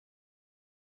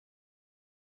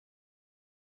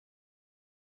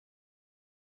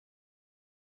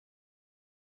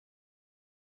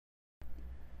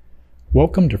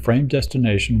Welcome to Frame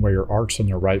Destination, where your art's in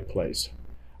the right place.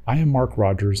 I am Mark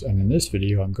Rogers, and in this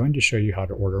video I'm going to show you how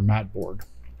to order mat board.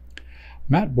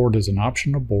 Mat board is an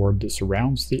optional board that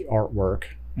surrounds the artwork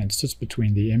and sits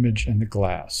between the image and the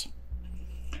glass.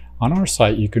 On our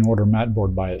site you can order mat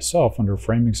board by itself under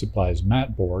Framing Supplies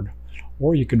mat board,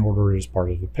 or you can order it as part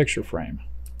of a picture frame.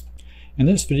 In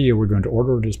this video we're going to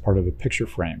order it as part of a picture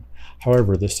frame.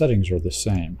 However, the settings are the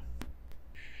same.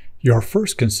 Your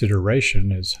first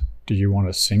consideration is, do you want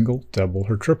a single, double,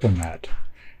 or triple mat?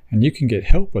 And you can get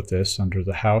help with this under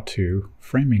the How-To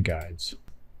Framing Guides.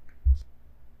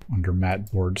 Under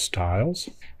Mat Board Styles,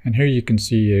 and here you can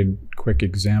see a quick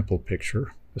example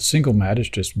picture. A single mat is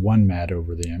just one mat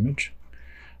over the image.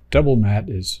 Double mat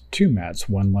is two mats,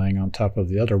 one laying on top of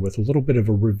the other with a little bit of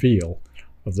a reveal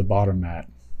of the bottom mat.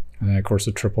 And then of course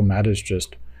a triple mat is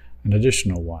just an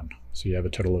additional one, so you have a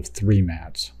total of 3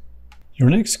 mats. Your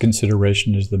next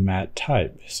consideration is the mat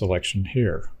type selection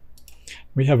here.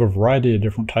 We have a variety of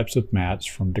different types of mats,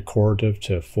 from decorative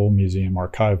to full museum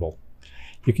archival.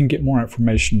 You can get more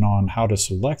information on how to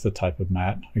select the type of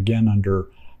mat, again under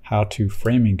How-To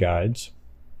Framing Guides.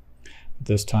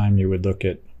 This time you would look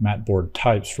at mat board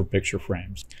types for picture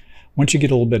frames. Once you get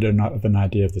a little bit of an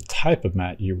idea of the type of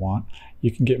mat you want,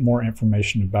 you can get more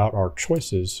information about our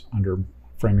choices under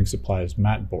Framing Supplies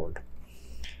mat board.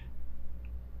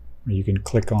 You can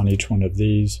click on each one of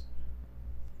these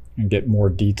and get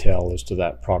more detail as to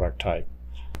that product type.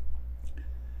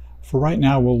 For right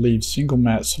now we'll leave single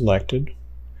mat selected,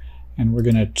 and we're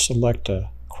going to select a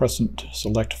Crescent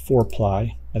Select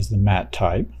 4-ply as the mat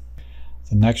type.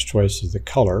 The next choice is the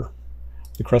color.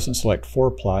 The Crescent Select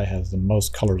 4-ply has the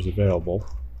most colors available.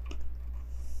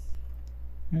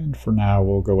 And for now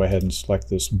we'll go ahead and select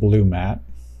this blue mat.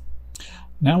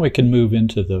 Now we can move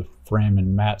into the frame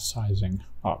and mat sizing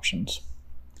options.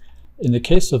 In the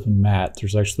case of a mat,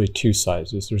 there's actually 2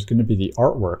 sizes. There's going to be the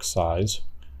artwork size,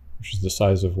 which is the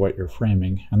size of what you're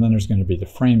framing, and then there's going to be the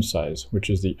frame size,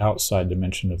 which is the outside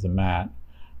dimension of the mat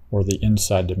or the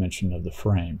inside dimension of the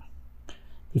frame.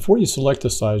 Before you select the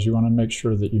size, you want to make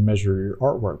sure that you measure your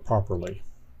artwork properly.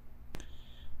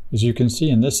 As you can see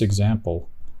in this example,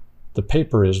 the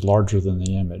paper is larger than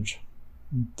the image.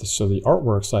 So the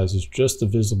artwork size is just the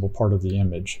visible part of the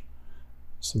image.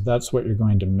 So that's what you're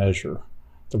going to measure,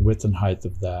 the width and height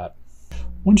of that.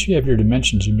 Once you have your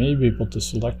dimensions, you may be able to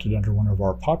select it under one of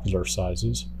our popular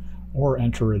sizes or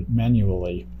enter it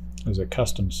manually as a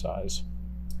custom size.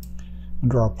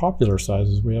 Under our popular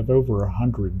sizes, we have over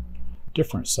 100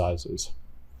 different sizes.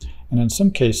 And in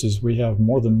some cases, we have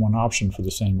more than one option for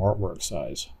the same artwork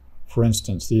size. For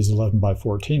instance, these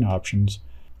 11x14 options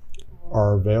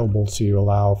are available to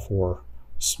allow for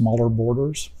smaller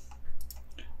borders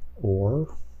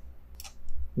or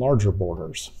larger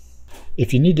borders.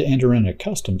 If you need to enter in a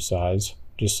custom size,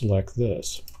 just select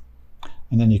this,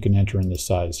 and then you can enter in the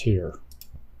size here,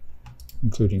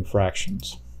 including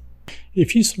fractions.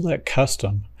 If you select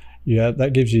custom,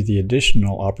 that gives you the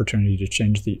additional opportunity to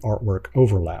change the artwork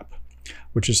overlap,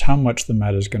 which is how much the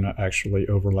mat is going to actually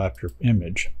overlap your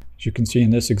image. As you can see in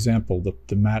this example,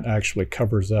 the mat actually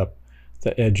covers up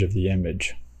the edge of the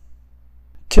image.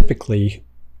 Typically,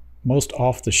 most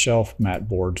off-the-shelf mat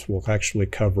boards will actually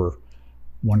cover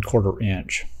 1/4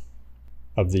 inch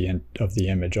of the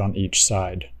image on each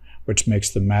side, which makes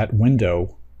the mat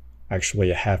window actually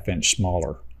a 1/2 inch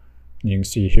smaller. And you can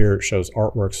see here it shows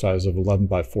artwork size of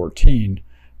 11x14,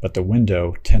 but the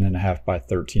window 10.5 by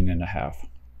 13.5.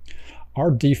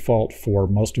 Our default for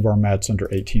most of our mats under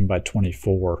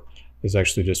 18x24 is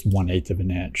actually just 1/8 of an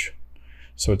inch.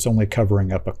 So it's only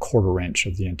covering up 1/4 inch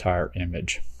of the entire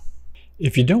image.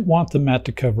 If you don't want the mat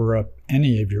to cover up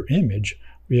any of your image,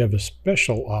 we have a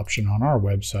special option on our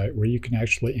website where you can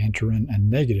actually enter in a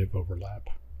negative overlap,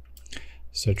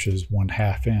 such as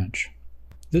 1/2 inch.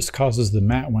 This causes the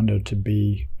mat window to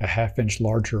be 1/2 inch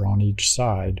larger on each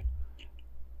side,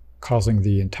 causing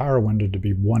the entire window to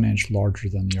be 1 inch larger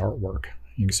than the artwork.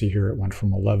 You can see here it went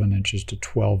from 11 inches to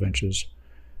 12 inches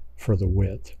for the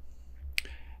width.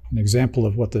 An example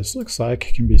of what this looks like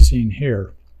can be seen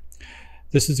here.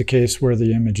 This is a case where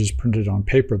the image is printed on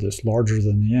paper that's larger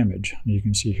than the image. You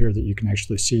can see here that you can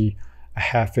actually see a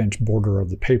 1/2 inch border of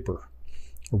the paper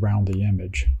around the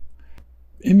image.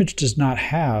 Image does not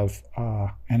have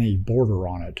any border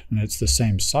on it, and it's the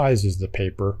same size as the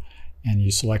paper, and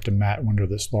you select a mat window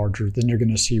that's larger, then you're going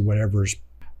to see whatever's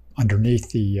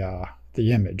underneath the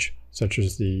image, such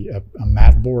as a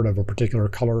mat board of a particular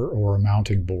color or a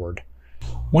mounting board.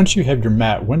 Once you have your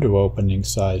mat window opening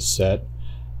size set,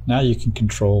 now you can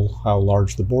control how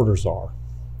large the borders are.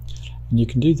 And you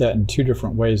can do that in 2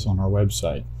 different ways on our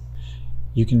website.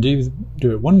 You can do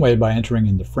it one way by entering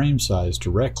in the frame size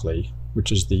directly,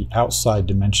 which is the outside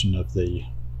dimension of the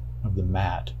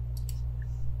mat.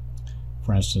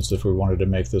 For instance, if we wanted to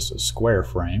make this a square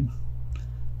frame,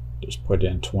 just put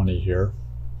in 20 here.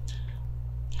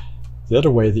 The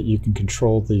other way that you can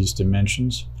control these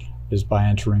dimensions is by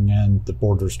entering in the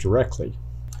borders directly.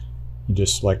 You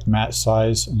just select mat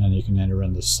size, and then you can enter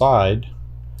in the side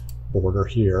border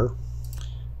here,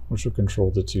 which will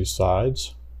control the two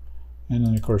sides. And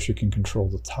then of course you can control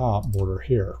the top border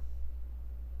here.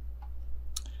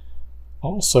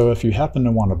 Also, if you happen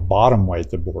to want to bottom weight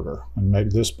the border and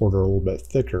make this border a little bit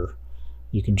thicker,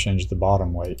 you can change the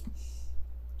bottom weight.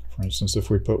 For instance, if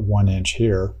we put 1 inch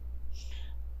here,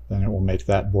 then it will make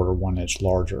that border 1 inch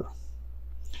larger.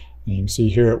 And you can see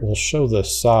here it will show the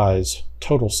size,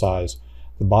 total size.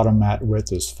 The bottom mat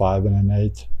width is 5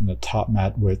 1/8 and the top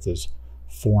mat width is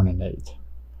 4 1/8.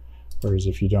 Whereas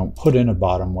if you don't put in a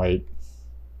bottom weight,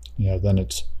 then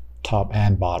it's top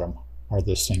and bottom are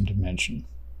the same dimension.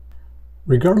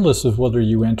 Regardless of whether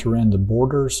you enter in the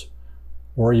borders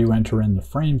or you enter in the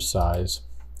frame size,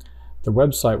 the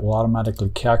website will automatically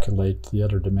calculate the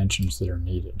other dimensions that are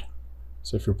needed.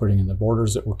 So if you're putting in the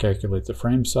borders, it will calculate the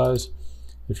frame size.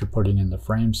 If you're putting in the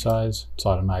frame size, it's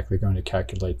automatically going to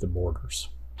calculate the borders.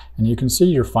 And you can see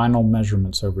your final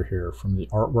measurements over here, from the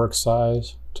artwork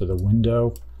size to the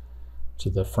window to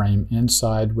the frame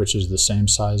inside, which is the same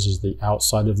size as the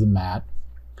outside of the mat.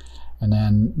 And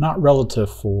then not relative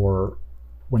for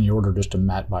when you order just a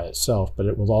mat by itself, but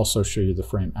it will also show you the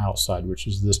frame outside, which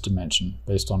is this dimension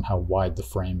based on how wide the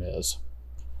frame is.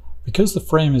 Because the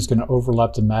frame is going to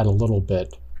overlap the mat a little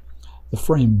bit, the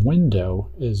frame window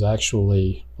is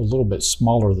actually a little bit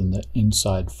smaller than the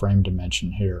inside frame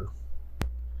dimension here.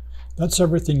 That's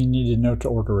everything you need to know to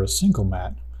order a single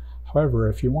mat. However,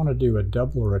 if you want to do a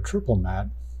double or a triple mat,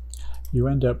 you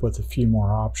end up with a few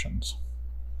more options.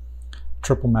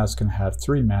 Triple mat's going to have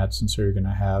 3 mats, and so you're going to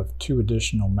have 2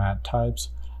 additional mat types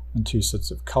and 2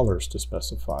 sets of colors to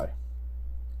specify.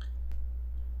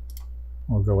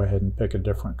 We'll go ahead and pick a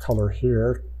different color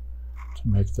here to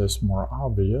make this more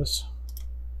obvious.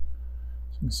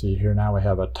 So you can see here now we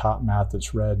have a top mat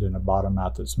that's red and a bottom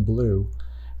mat that's blue.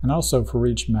 And also for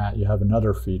each mat you have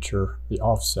another feature, the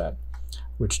offset,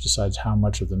 which decides how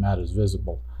much of the mat is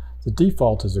visible. The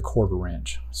default is a 1/4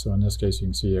 inch. So in this case you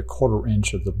can see a 1/4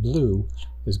 inch of the blue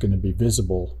is going to be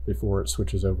visible before it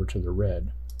switches over to the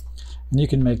red. And you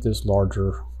can make this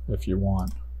larger if you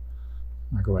want.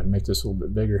 I'll go ahead and make this a little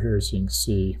bit bigger here so you can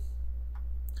see.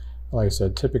 Like I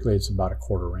said, typically it's about a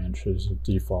 1/4 inch as a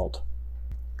default.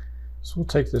 So we'll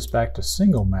take this back to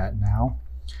single mat now,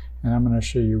 and I'm going to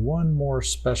show you one more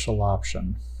special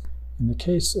option. In the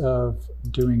case of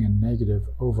doing a negative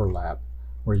overlap,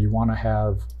 where you want to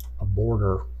have a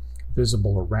border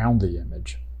visible around the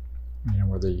image,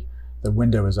 where the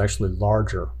window is actually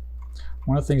larger.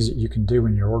 One of the things that you can do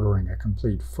when you're ordering a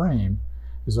complete frame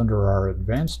is under our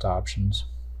advanced options,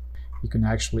 you can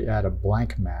actually add a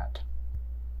blank mat.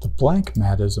 The blank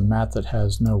mat is a mat that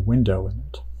has no window in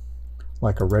it,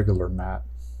 like a regular mat.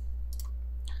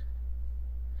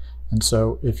 And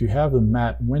so if you have the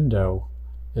mat window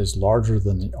is larger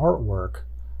than the artwork,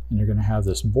 and you're going to have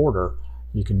this border,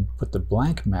 you can put the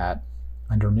blank mat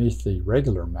underneath the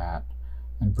regular mat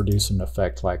and produce an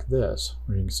effect like this,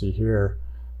 where you can see here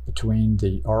between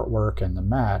the artwork and the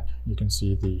mat, you can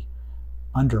see the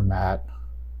under mat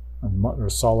or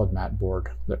solid mat board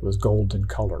that was gold in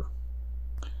color.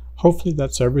 Hopefully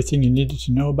that's everything you needed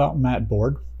to know about mat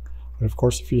board. But of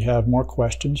course, if you have more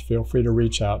questions, feel free to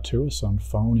reach out to us on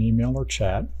phone, email, or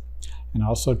chat. And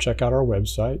also check out our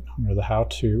website under the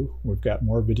how-to. We've got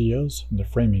more videos and the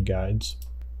framing guides.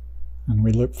 And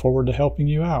we look forward to helping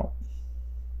you out.